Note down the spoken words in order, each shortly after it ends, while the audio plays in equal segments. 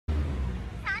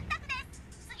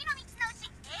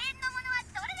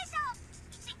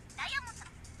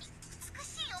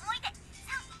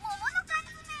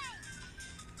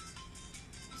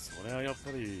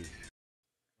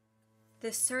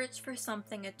The search for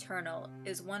something eternal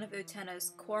is one of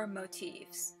Utena's core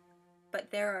motifs,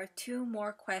 but there are two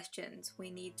more questions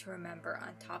we need to remember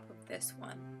on top of this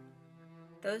one.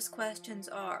 Those questions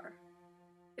are,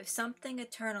 if something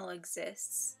eternal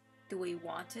exists, do we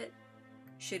want it?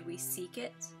 Should we seek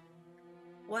it?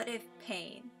 What if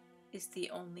pain is the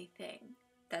only thing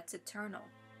that's eternal?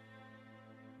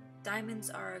 Diamonds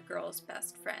are a girl's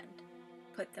best friend.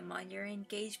 Put them on your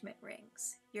engagement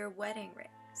rings, your wedding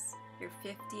rings, your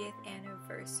 50th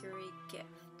anniversary gift.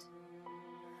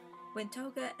 When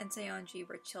Toga and Saionji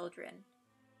were children,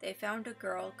 they found a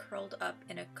girl curled up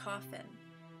in a coffin,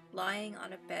 lying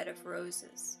on a bed of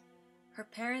roses. Her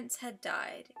parents had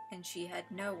died, and she had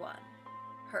no one.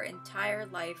 Her entire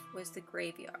life was the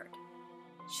graveyard.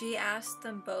 She asked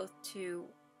them both to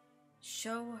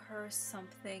show her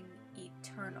something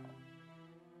eternal.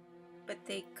 But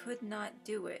they could not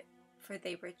do it, for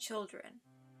they were children.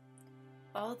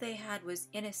 All they had was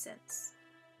innocence,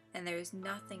 and there is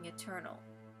nothing eternal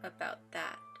about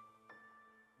that.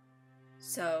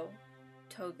 So,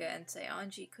 Toga and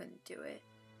Saionji couldn't do it.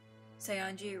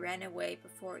 Saionji ran away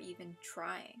before even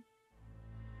trying.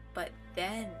 But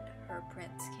then her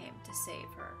prince came to save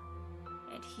her,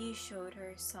 and he showed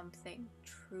her something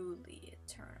truly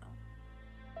eternal.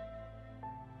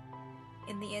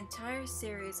 In the entire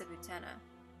series of Utena,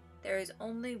 there is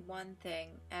only one thing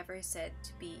ever said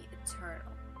to be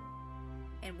eternal.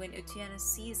 And when Utena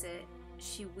sees it,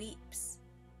 she weeps.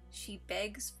 She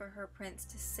begs for her prince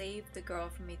to save the girl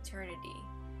from eternity,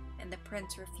 and the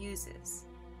prince refuses.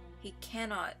 He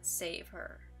cannot save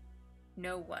her.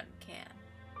 No one can.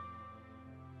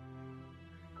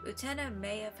 Utena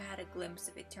may have had a glimpse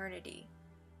of eternity,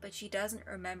 but she doesn't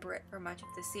remember it for much of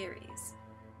the series,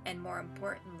 and more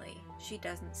importantly, she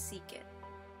doesn't seek it.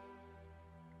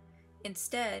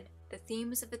 Instead, the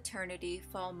themes of eternity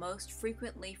fall most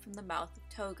frequently from the mouth of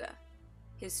Toga.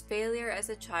 His failure as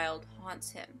a child haunts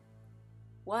him.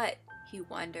 What, he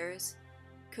wonders,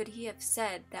 could he have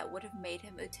said that would have made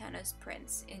him Utena's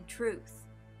prince in truth?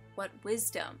 What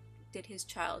wisdom did his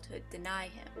childhood deny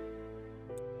him?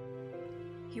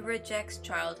 He rejects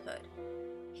childhood.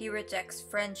 He rejects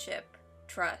friendship,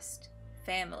 trust,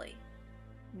 family.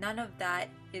 None of that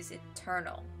is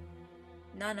eternal.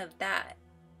 None of that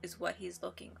is what he's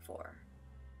looking for.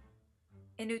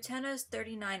 In Utena's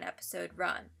 39-episode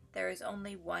run, there is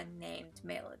only one named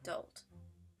male adult.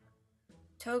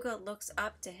 Toga looks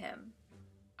up to him,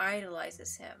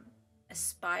 idolizes him,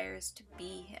 aspires to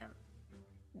be him.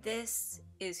 This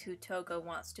is who Toga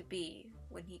wants to be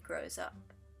when he grows up.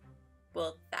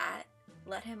 Will that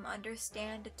let him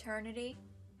understand eternity?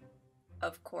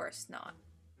 Of course not.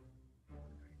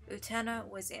 Utena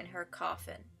was in her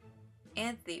coffin.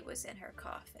 Anthe was in her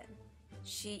coffin.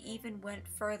 She even went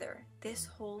further. This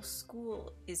whole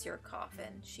school is your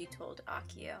coffin, she told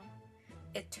Akio.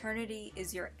 Eternity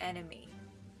is your enemy.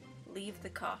 Leave the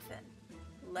coffin.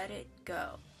 Let it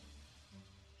go.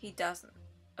 He doesn't,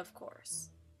 of course.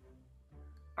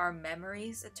 Are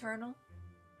memories eternal?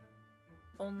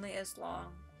 Only as long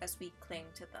as we cling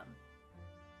to them.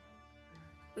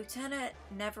 Utena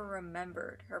never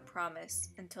remembered her promise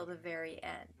until the very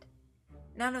end.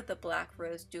 None of the Black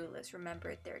Rose duelists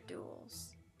remembered their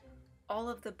duels. All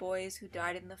of the boys who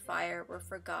died in the fire were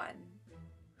forgotten.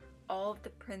 All of the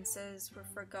princes were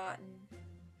forgotten.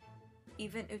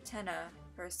 Even Utena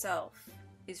herself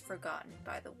is forgotten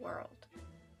by the world.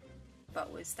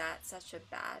 But was that such a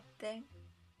bad thing?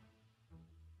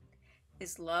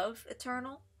 Is love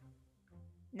eternal?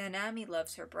 Nanami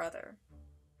loves her brother.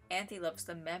 Anthe loves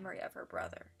the memory of her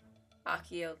brother.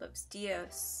 Akio loves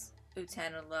Dios.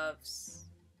 Utena loves...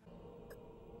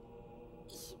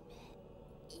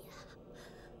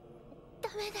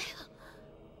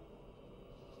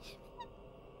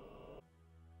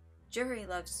 Juri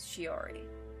loves Shiori.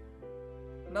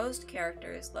 Most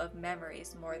characters love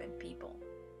memories more than people.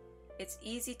 It's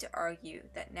easy to argue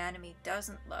that Nanami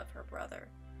doesn't love her brother,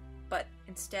 but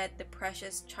instead the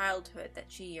precious childhood that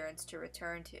she yearns to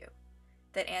return to.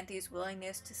 That Anthe's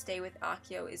willingness to stay with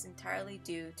Akio is entirely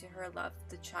due to her love of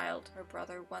the child her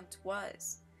brother once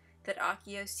was. That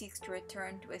Akio seeks to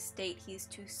return to a state he's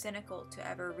too cynical to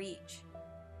ever reach.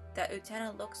 That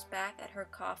Utena looks back at her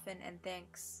coffin and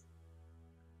thinks,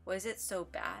 was it so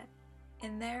bad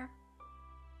in there?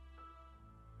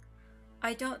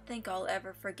 I don't think I'll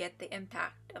ever forget the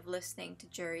impact of listening to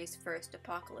Juri's first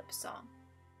Apocalypse song.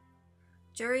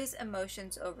 Juri's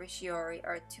emotions over Shiori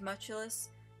are tumultuous,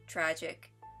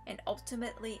 tragic, and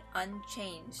ultimately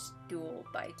unchanged duel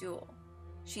by duel.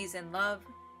 She's in love.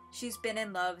 She's been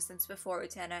in love since before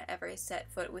Utena ever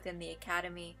set foot within the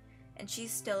academy, and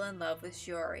she's still in love with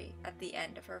Shiori at the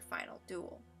end of her final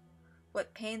duel.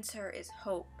 What pains her is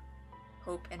hope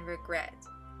and regret.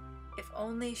 If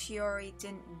only Shiori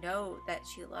didn't know that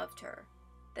she loved her,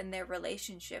 then their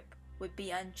relationship would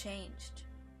be unchanged.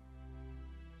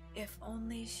 If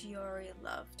only Shiori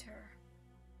loved her.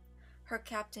 Her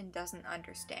captain doesn't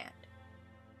understand.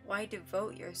 Why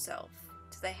devote yourself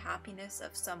to the happiness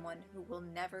of someone who will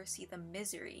never see the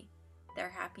misery their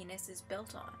happiness is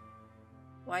built on?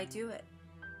 Why do it?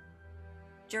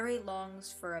 Juri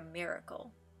longs for a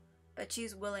miracle, but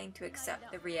she's willing to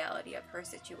accept the reality of her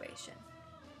situation.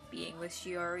 Being with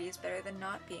Shiori is better than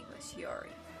not being with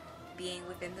Shiori. Being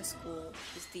within the school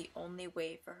is the only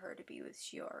way for her to be with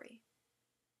Shiori.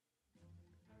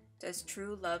 Does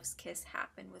true love's kiss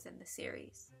happen within the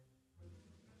series?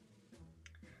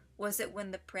 Was it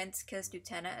when the prince kissed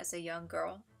Utena as a young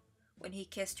girl? When he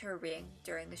kissed her ring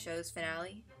during the show's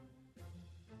finale?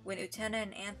 When Utena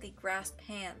and Anthy grasped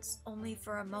hands only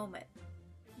for a moment?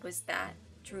 Was that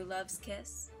true love's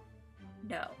kiss?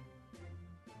 No.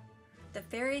 The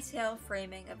fairy tale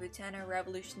framing of Utena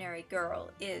Revolutionary Girl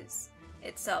is,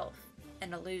 itself,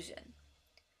 an illusion,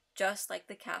 just like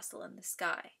the castle in the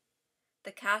sky.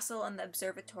 The castle and the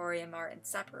observatorium are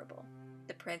inseparable.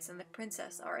 The prince and the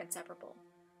princess are inseparable.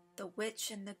 The witch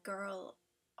and the girl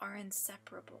are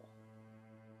inseparable.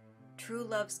 True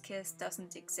love's kiss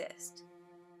doesn't exist.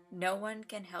 No one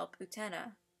can help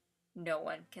Utena. No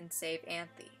one can save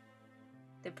Anthy.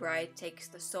 The bride takes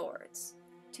the swords.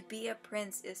 To be a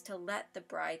prince is to let the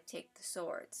bride take the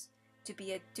swords. To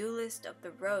be a duelist of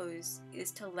the rose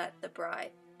is to let the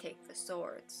bride take the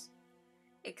swords.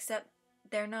 Except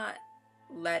they're not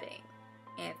letting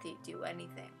Anthy do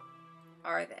anything,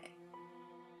 are they?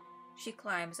 She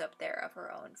climbs up there of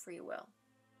her own free will,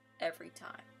 every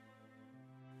time.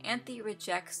 Anthy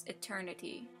rejects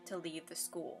eternity to leave the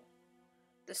school.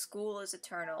 The school is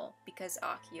eternal because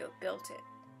Akio built it.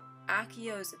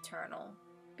 Akio is eternal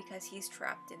because he's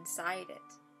trapped inside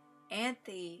it.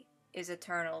 Anthy is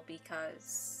eternal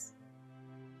because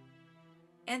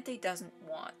Anthy doesn't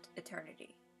want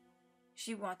eternity.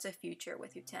 She wants a future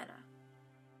with Utena.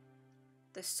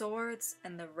 The swords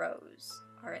and the rose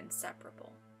are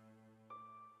inseparable.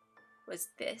 Was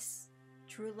this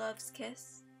true love's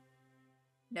kiss?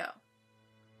 No.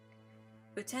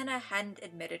 Utena hadn't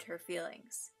admitted her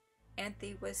feelings.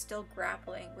 Anthy was still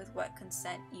grappling with what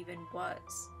consent even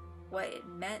was, what it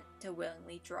meant to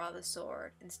willingly draw the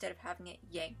sword instead of having it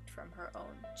yanked from her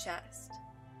own chest.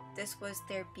 This was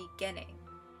their beginning,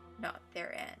 not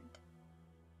their end.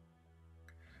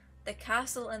 The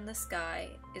castle in the sky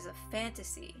is a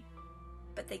fantasy,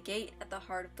 but the gate at the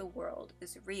heart of the world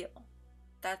is real.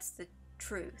 That's the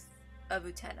truth of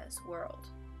Utena's world.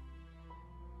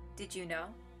 Did you know?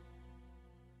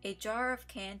 A jar of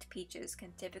canned peaches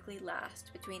can typically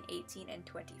last between 18 and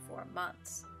 24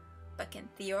 months, but can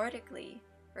theoretically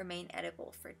remain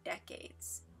edible for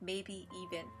decades, maybe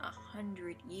even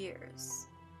 100 years.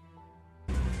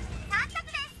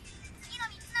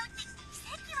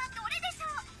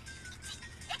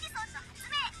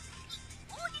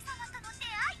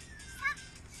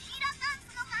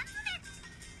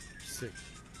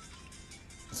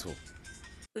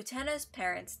 Utena's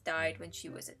parents died when she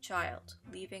was a child,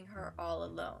 leaving her all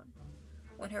alone.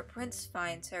 When her prince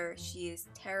finds her, she is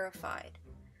terrified,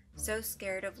 so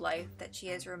scared of life that she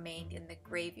has remained in the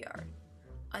graveyard,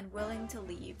 unwilling to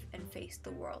leave and face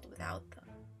the world without them.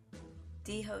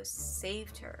 Dihos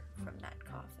saved her from that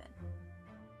coffin.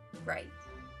 Right.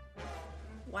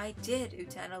 Why did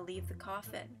Utena leave the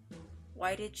coffin?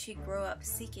 Why did she grow up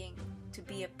seeking to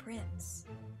be a prince?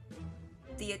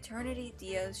 The eternity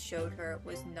Dios showed her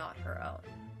was not her own.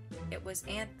 It was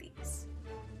Anthy's.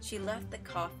 She left the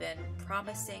coffin,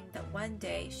 promising that one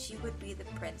day she would be the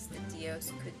prince that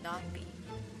Dios could not be,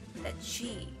 that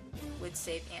she would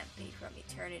save Anthy from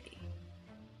eternity.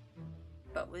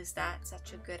 But was that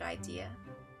such a good idea?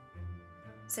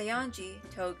 Saionji,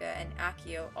 Toga, and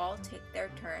Akio all take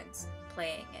their turns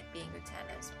playing at being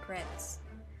Utena's prince.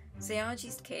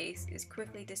 Saionji's case is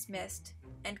quickly dismissed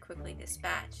and quickly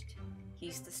dispatched.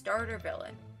 He's the starter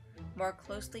villain, more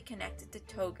closely connected to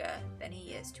Toga than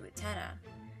he is to Utena,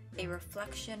 a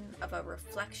reflection of a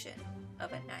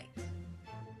knight.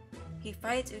 He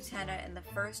fights Utena in the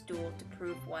first duel to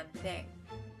prove one thing: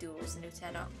 duels in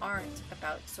Utena aren't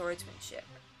about swordsmanship.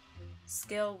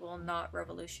 Skill will not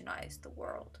revolutionize the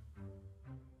world.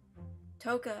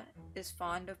 Toga is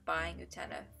fond of buying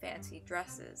Utena fancy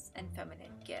dresses and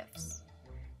feminine gifts.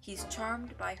 He's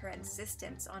charmed by her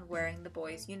insistence on wearing the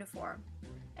boy's uniform,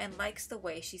 and likes the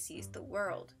way she sees the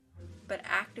world, but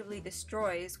actively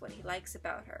destroys what he likes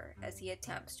about her as he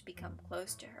attempts to become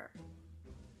close to her.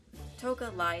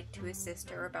 Toga lied to his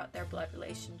sister about their blood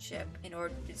relationship in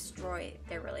order to destroy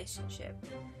their relationship,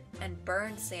 and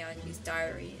burned Seonji's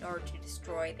diary in order to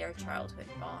destroy their childhood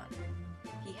bond.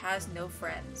 He has no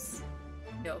friends,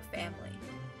 no family.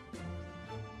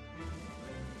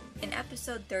 In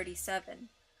episode 37,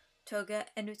 Toga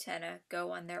and Utena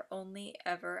go on their only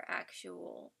ever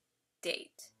actual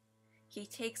date. He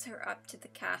takes her up to the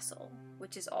castle,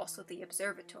 which is also the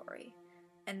observatory,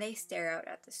 and they stare out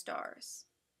at the stars.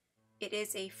 It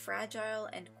is a fragile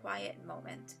and quiet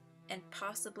moment, and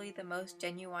possibly the most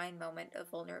genuine moment of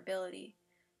vulnerability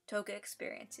Toga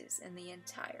experiences in the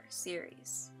entire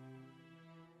series.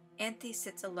 Anthy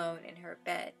sits alone in her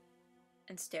bed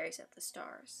and stares at the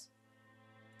stars.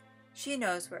 She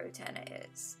knows where Utena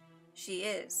is. She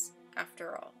is,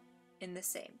 after all, in the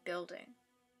same building.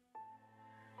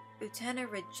 Utena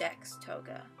rejects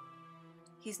Toga.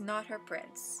 He's not her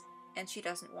prince, and she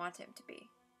doesn't want him to be.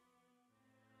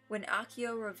 When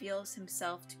Akio reveals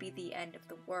himself to be the end of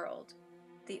the world,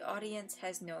 the audience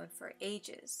has known for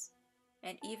ages,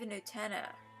 and even Utena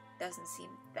doesn't seem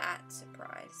that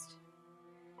surprised.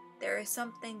 There is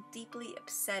something deeply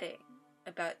upsetting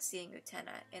about seeing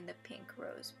Utena in the pink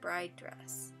rose bride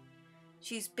dress.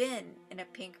 She's been in a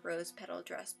pink rose petal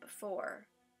dress before.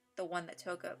 The one that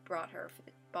Toga brought her for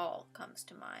the ball comes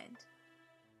to mind.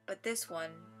 But this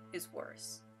one is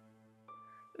worse.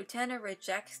 Utena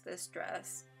rejects this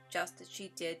dress just as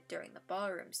she did during the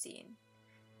ballroom scene,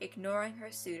 ignoring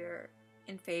her suitor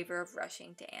in favor of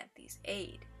rushing to Anthy's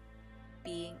aid,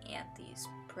 being Anthy's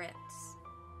prince.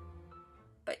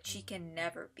 But she can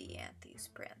never be Anthy's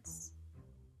prince.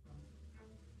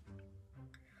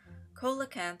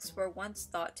 Coelacanths were once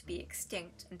thought to be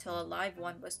extinct until a live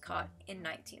one was caught in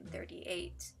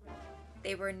 1938.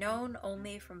 They were known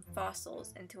only from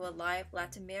fossils until a live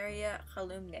Latimeria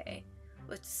halumnae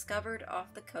was discovered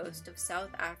off the coast of South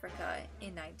Africa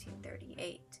in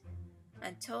 1938.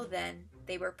 Until then,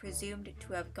 they were presumed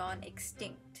to have gone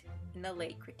extinct in the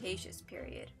late Cretaceous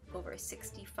period, over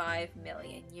 65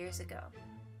 million years ago.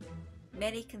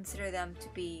 Many consider them to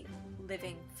be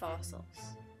living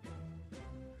fossils.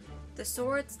 The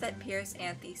swords that pierce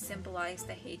Anthy symbolize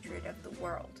the hatred of the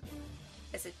world.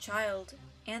 As a child,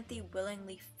 Anthy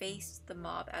willingly faced the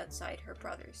mob outside her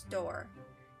brother's door,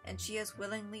 and she has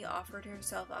willingly offered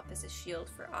herself up as a shield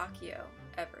for Akio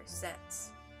ever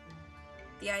since.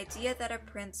 The idea that a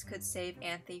prince could save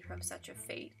Anthy from such a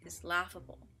fate is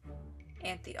laughable.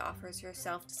 Anthy offers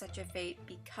herself to such a fate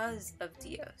because of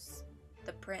Dios,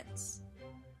 the prince.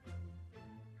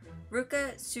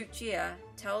 Ruka Tsuchiya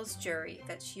tells Juri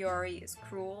that Shiori is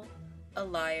cruel, a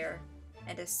liar,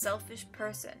 and a selfish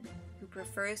person who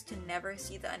prefers to never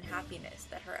see the unhappiness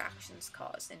that her actions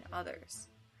cause in others.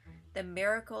 The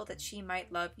miracle that she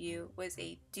might love you was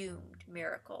a doomed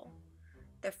miracle.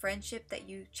 The friendship that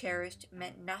you cherished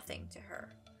meant nothing to her.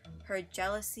 Her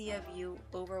jealousy of you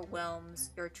overwhelms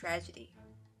your tragedy.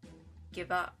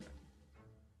 Give up.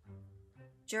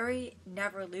 Juri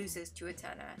never loses to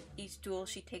Utena, each duel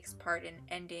she takes part in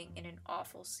ending in an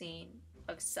awful scene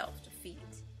of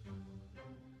self-defeat.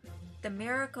 The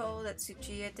miracle that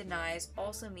Tsuchiya denies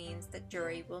also means that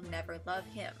Juri will never love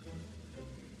him.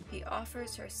 He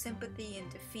offers her sympathy in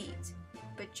defeat,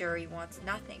 but Juri wants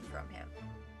nothing from him.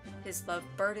 His love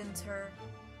burdens her.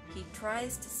 He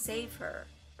tries to save her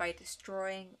by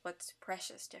destroying what's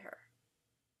precious to her.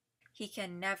 He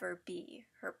can never be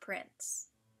her prince.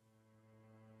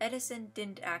 Edison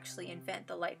didn't actually invent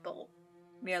the light bulb,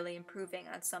 merely improving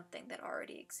on something that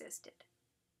already existed.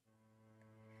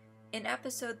 In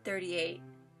episode 38,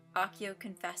 Akio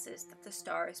confesses that the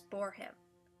stars bore him.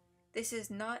 This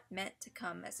is not meant to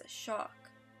come as a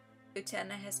shock.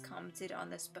 Utena has commented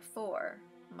on this before,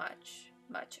 much,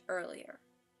 much earlier.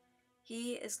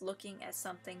 He is looking at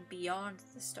something beyond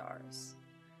the stars.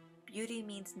 Beauty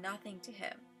means nothing to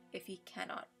him if he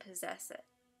cannot possess it.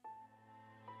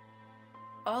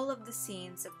 All of the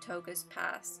scenes of Toga's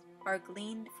past are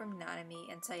gleaned from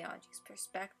Nanami and Saionji's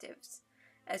perspectives,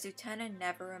 as Utena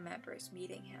never remembers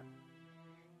meeting him.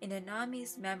 In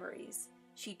Nanami's memories,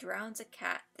 she drowns a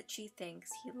cat that she thinks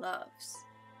he loves.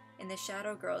 In the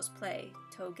Shadow Girls play,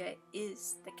 Toga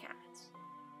is the cat.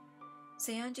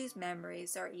 Saionji's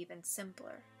memories are even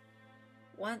simpler.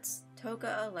 Once,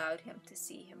 Toga allowed him to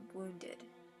see him wounded.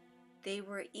 They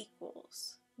were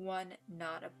equals, one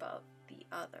not above the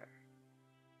other.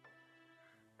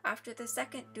 After the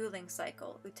second dueling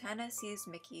cycle, Utena sees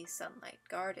Mickey's Sunlight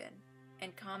Garden,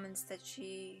 and comments that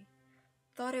she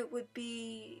thought it would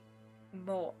be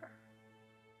more.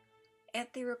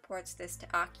 Anthe reports this to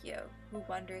Akio, who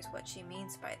wonders what she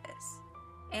means by this.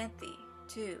 Anthe,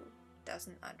 too,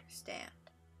 doesn't understand.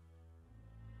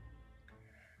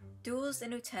 Duels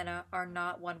in Utena are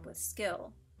not won with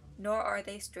skill, nor are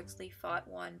they strictly fought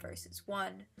 1 versus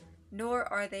 1, nor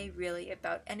are they really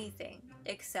about anything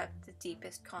except the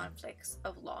deepest conflicts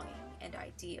of longing and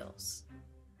ideals.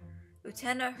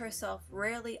 Utena herself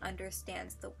rarely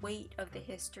understands the weight of the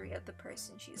history of the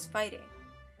person she's fighting,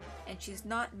 and she's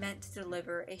not meant to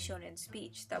deliver a shonen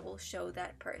speech that will show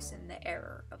that person the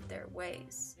error of their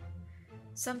ways.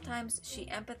 Sometimes she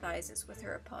empathizes with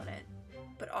her opponent,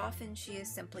 but often she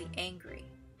is simply angry.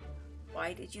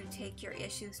 Why did you take your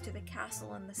issues to the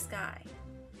castle in the sky?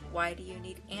 Why do you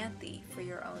need Anthe for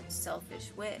your own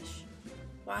selfish wish?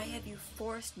 Why have you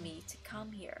forced me to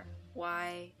come here?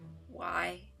 Why?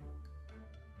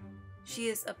 She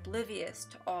is oblivious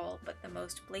to all but the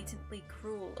most blatantly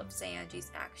cruel of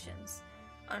Saionji's actions,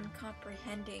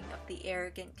 uncomprehending of the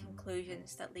arrogant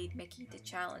conclusions that lead Miki to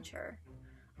challenge her,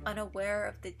 unaware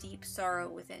of the deep sorrow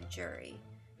within Juri,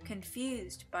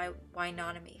 confused by why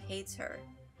Nanami hates her,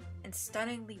 and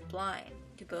stunningly blind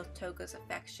to both Toga's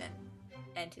affection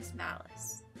and his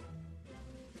malice.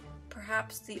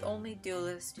 Perhaps the only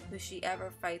duelist who she ever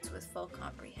fights with full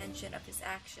comprehension of his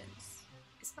actions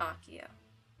is Akio.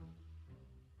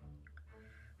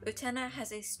 Utena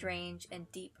has a strange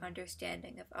and deep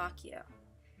understanding of Akio.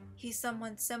 He's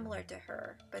someone similar to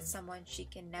her, but someone she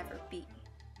can never be.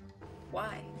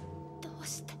 Why?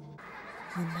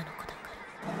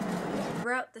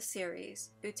 Throughout the series,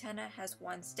 Utena has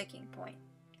one sticking point.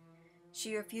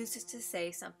 She refuses to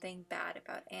say something bad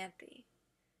about Anthe.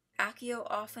 Akio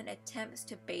often attempts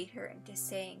to bait her into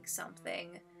saying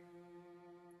something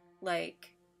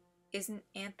like, "Isn't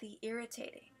Anthe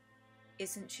irritating?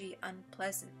 Isn't she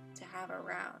unpleasant to have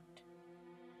around?"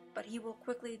 But he will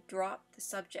quickly drop the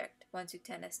subject once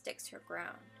Utena sticks her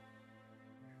ground.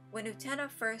 When Utena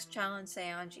first challenged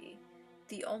Saionji,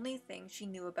 the only thing she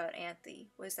knew about Anthe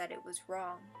was that it was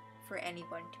wrong for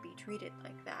anyone to be treated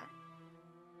like that.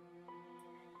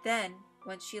 Then,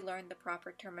 once she learned the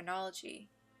proper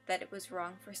terminology, that it was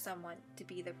wrong for someone to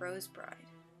be the Rose Bride.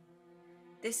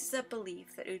 This is a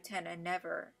belief that Utena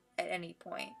never, at any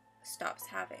point, stops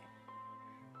having.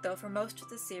 Though for most of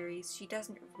the series, she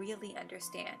doesn't really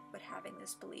understand what having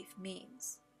this belief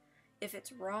means. If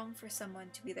it's wrong for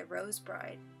someone to be the Rose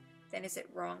Bride, then is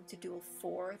it wrong to duel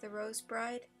for the Rose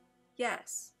Bride?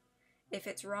 Yes. If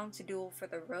it's wrong to duel for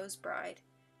the Rose Bride,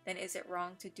 then is it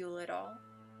wrong to duel at all?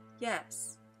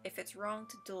 Yes. If it's wrong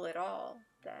to duel at all,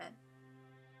 then...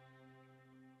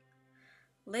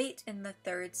 Late in the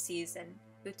 3rd season,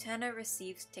 Utena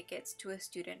receives tickets to a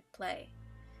student play.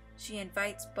 She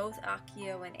invites both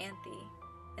Akio and Anthe,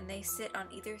 and they sit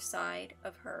on either side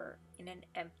of her in an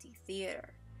empty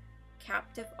theater,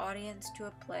 captive audience to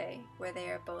a play where they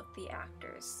are both the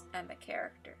actors and the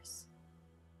characters.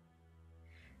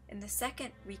 In the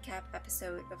 2nd recap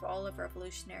episode of all of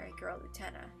Revolutionary Girl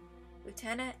Utena,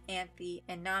 Utena, Anthe,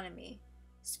 and Nanami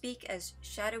speak as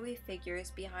shadowy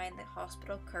figures behind the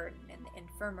hospital curtain in the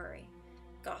infirmary,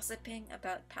 gossiping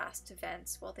about past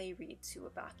events while they read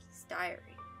Tsuwabaki's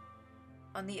diary.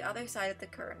 On the other side of the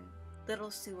curtain, little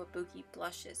Tsuwabuki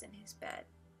blushes in his bed.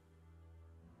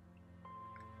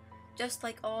 Just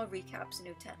like all recaps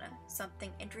in Utena,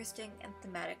 something interesting and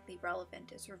thematically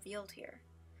relevant is revealed here.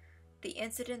 The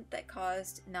incident that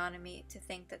caused Nanami to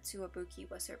think that Tsuwabuki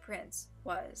was her prince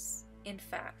was, in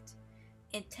fact,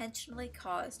 intentionally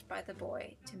caused by the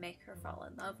boy to make her fall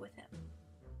in love with him.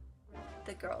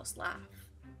 The girls laugh.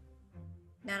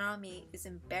 Nanami is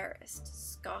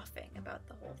embarrassed, scoffing about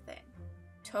the whole thing.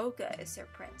 Toga is her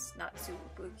prince, not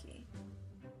Tsuwabuki.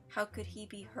 How could he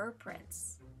be her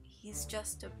prince? He's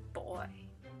just a boy.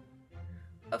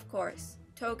 Of course,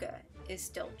 Toga is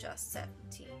still just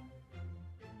 17.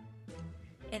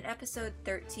 In episode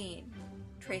 13,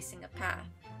 Tracing a Path,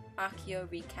 Akio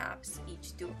recaps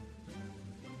each duel.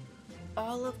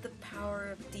 All of the power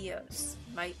of Dios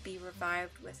might be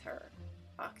revived with her,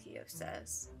 Akio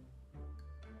says.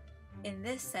 In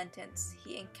this sentence,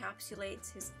 he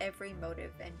encapsulates his every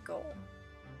motive and goal.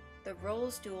 The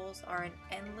roles duels are an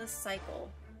endless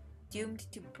cycle,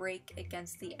 doomed to break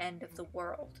against the end of the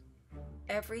world.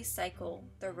 Every cycle,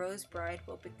 the Rose Bride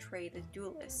will betray the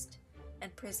duelist,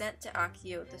 and present to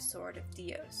Akio the Sword of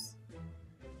Dios.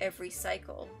 Every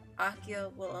cycle,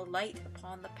 Akio will alight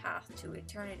upon the path to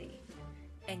eternity,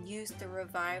 and use the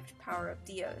revived power of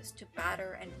Dios to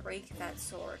batter and break that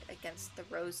sword against the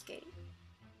Rose Gate.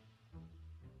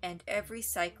 And every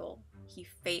cycle, he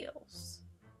fails.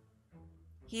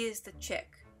 He is the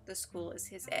chick, the school is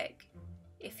his egg.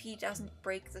 If he doesn't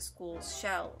break the school's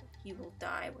shell, he will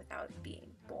die without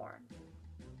being born.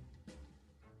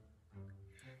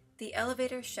 The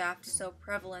elevator shaft, so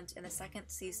prevalent in the second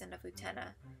season of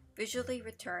Utena, visually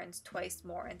returns twice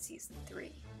more in season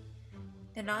 3.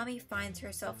 Nanami finds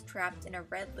herself trapped in a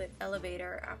red-lit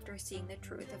elevator after seeing the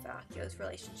truth of Akio's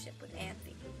relationship with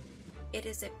Anthy. It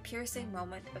is a piercing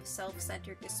moment of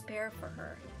self-centered despair for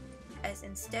her, as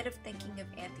instead of thinking of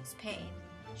Anthy's pain,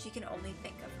 she can only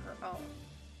think of her own.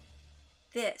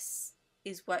 This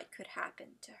is what could happen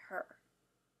to her.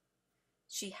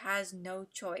 She has no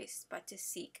choice but to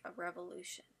seek a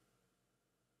revolution.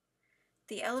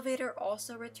 The elevator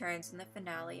also returns in the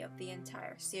finale of the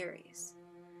entire series.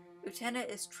 Utena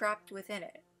is trapped within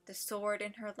it, the sword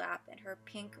in her lap and her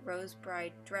pink rose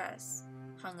bride dress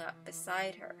hung up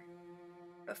beside her.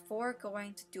 Before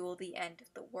going to duel the end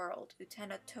of the world,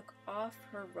 Utena took off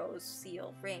her rose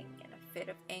seal ring in a fit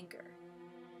of anger,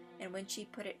 and when she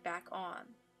put it back on,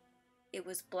 it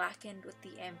was blackened with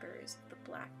the embers of the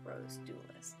Black Rose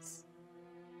duelists.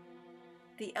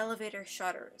 The elevator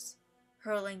shudders,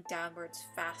 hurling downwards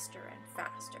faster and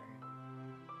faster.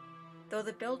 Though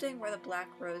the building where the Black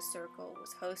Rose Circle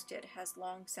was hosted has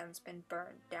long since been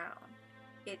burned down,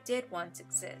 it did once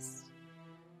exist.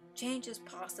 Change is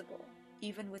possible,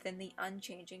 even within the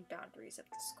unchanging boundaries of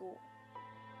the school.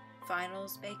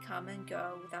 Finals may come and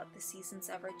go without the seasons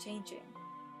ever changing,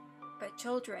 but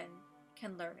children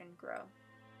can learn and grow.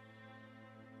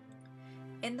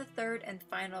 In the third and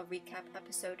final recap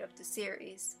episode of the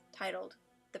series, titled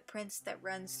The Prince That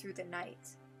Runs Through the Night,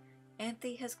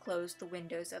 Anthy has closed the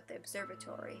windows of the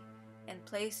observatory and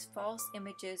placed false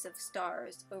images of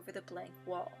stars over the blank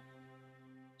wall.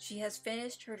 She has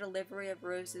finished her delivery of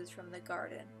roses from the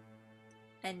garden,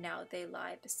 and now they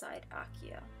lie beside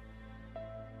Akio.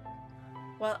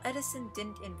 While Edison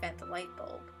didn't invent the light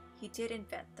bulb, he did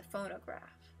invent the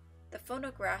phonograph. The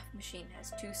phonograph machine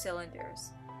has 2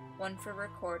 cylinders, one for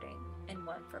recording and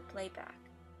one for playback.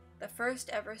 The first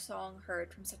ever song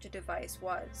heard from such a device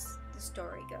was, the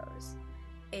story goes,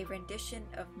 a rendition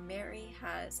of Mary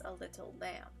Has a Little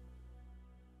Lamb.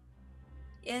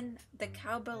 In The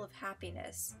Cowbell of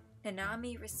Happiness,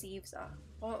 Nanami receives a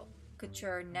haute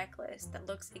couture necklace that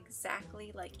looks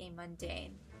exactly like a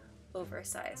mundane,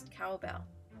 oversized cowbell.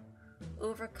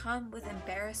 Overcome with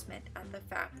embarrassment at the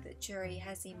fact that Juri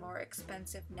has a more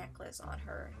expensive necklace on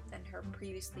her than her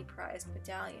previously prized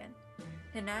medallion,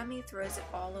 Nanami throws it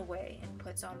all away and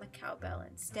puts on the cowbell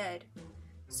instead,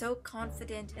 so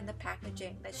confident in the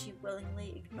packaging that she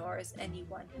willingly ignores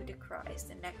anyone who decries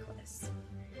the necklace.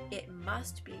 It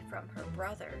must be from her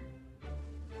brother.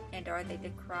 And are they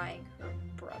decrying her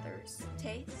brother's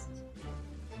taste?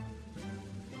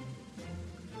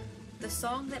 The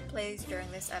song that plays during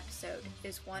this episode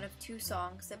is one of 2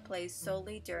 songs that plays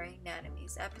solely during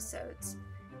Nanami's episodes,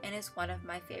 and is one of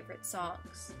my favorite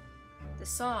songs. The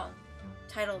song,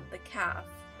 titled The Calf,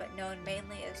 but known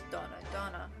mainly as Donna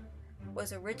Donna,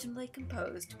 was originally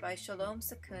composed by Shalom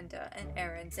Secunda and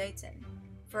Aaron Zayton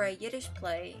for a Yiddish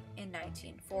play in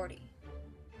 1940.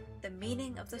 The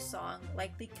meaning of the song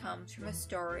likely comes from a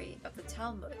story of the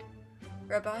Talmud.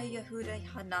 Rabbi Yehuda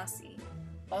Hanassi,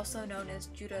 also known as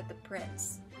Judah the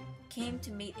Prince, came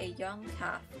to meet a young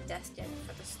calf destined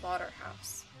for the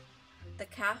slaughterhouse. The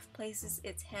calf places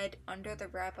its head under the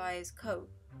rabbi's coat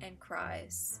and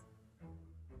cries.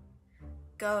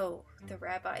 "Go," the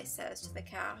rabbi says to the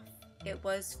calf. "It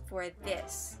was for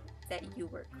this that you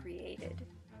were created."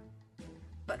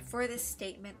 But for this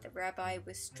statement, the rabbi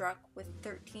was struck with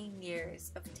 13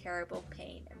 years of terrible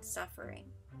pain and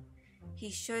suffering.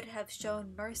 He should have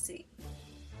shown mercy.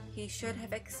 He should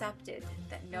have accepted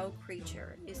that no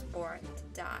creature is born to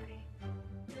die.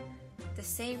 The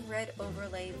same red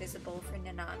overlay visible for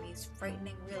Nanami's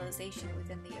frightening realization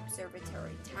within the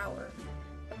observatory tower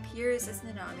appears as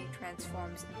Nanami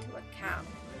transforms into a cow,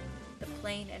 the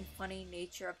plain and funny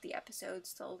nature of the episode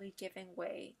slowly giving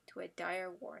way to a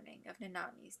dire warning of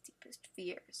Nanami's deepest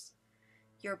fears.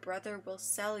 Your brother will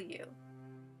sell you.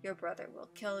 Your brother will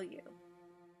kill you.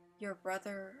 Your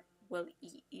brother will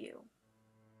eat you.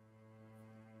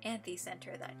 Anthy sent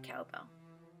her that cowbell.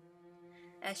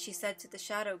 As she said to the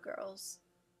Shadow Girls,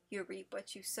 you reap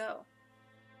what you sow.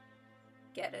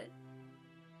 Get it?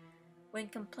 When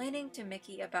complaining to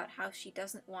Mickey about how she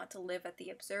doesn't want to live at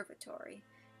the observatory,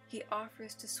 he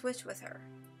offers to switch with her.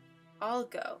 I'll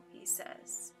go, he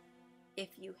says,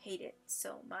 if you hate it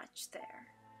so much there.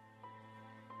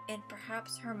 In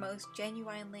perhaps her most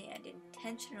genuinely and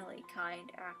intentionally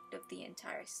kind act of the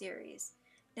entire series,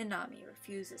 Nanami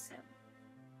refuses him.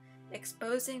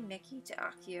 Exposing Mickey to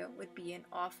Akio would be an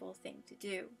awful thing to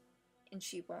do, and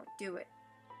she won't do it.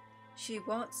 She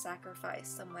won't sacrifice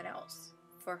someone else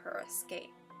for her escape.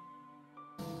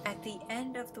 At the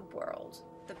end of the world,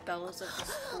 the bells of the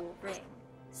school ring,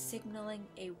 signaling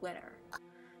a winner.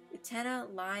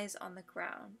 Utena lies on the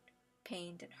ground,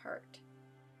 pained and hurt.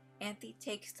 Anthy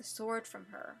takes the sword from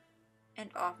her and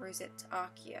offers it to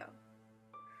Akio.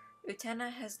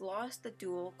 Utena has lost the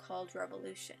duel called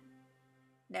Revolution.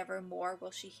 Never more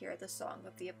will she hear the song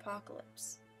of the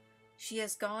apocalypse. She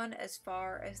has gone as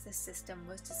far as the system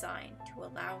was designed to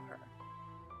allow her.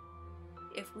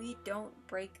 If we don't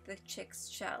break the chick's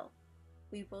shell,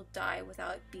 we will die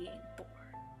without being born.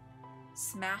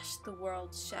 Smash the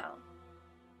world's shell.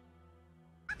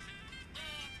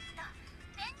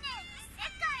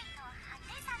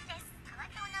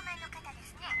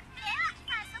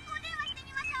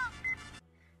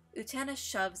 Utena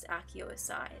shoves Akio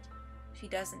aside. She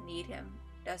doesn't need him,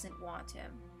 doesn't want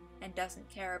him, and doesn't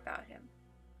care about him.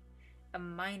 A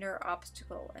minor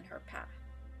obstacle in her path.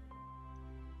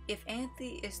 If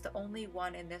Anthy is the only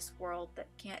one in this world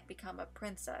that can't become a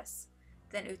princess,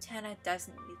 then Utena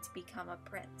doesn't need to become a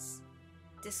prince.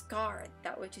 Discard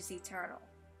that which is eternal.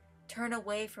 Turn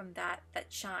away from that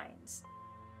shines.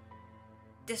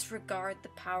 Disregard the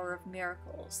power of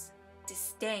miracles.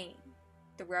 Disdain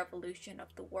the revolution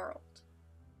of the world.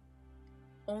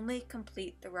 Only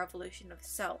complete the revolution of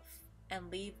self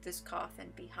and leave this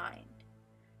coffin behind.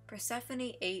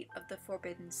 Persephone ate of the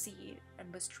forbidden seed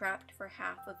and was trapped for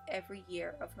half of every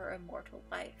year of her immortal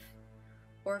life.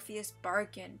 Orpheus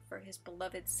bargained for his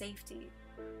beloved's safety,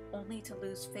 only to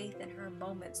lose faith in her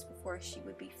moments before she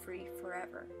would be free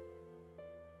forever.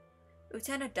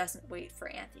 Utena doesn't wait for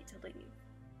Anthy to leave.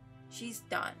 She's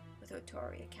done with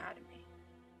Otori Academy.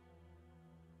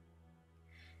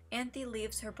 Anthy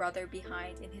leaves her brother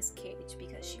behind in his cage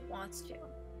because she wants to.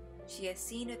 She has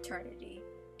seen eternity,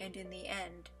 and in the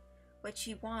end, what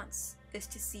she wants is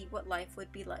to see what life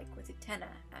would be like with Utena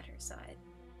at her side.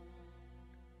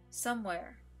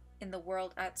 Somewhere, in the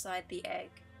world outside the egg,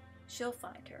 she'll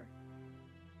find her.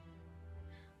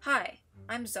 Hi,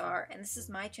 I'm Czar, and this is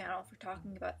my channel for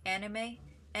talking about anime,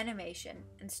 animation,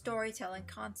 and storytelling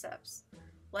concepts.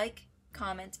 Like,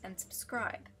 comment, and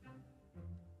subscribe.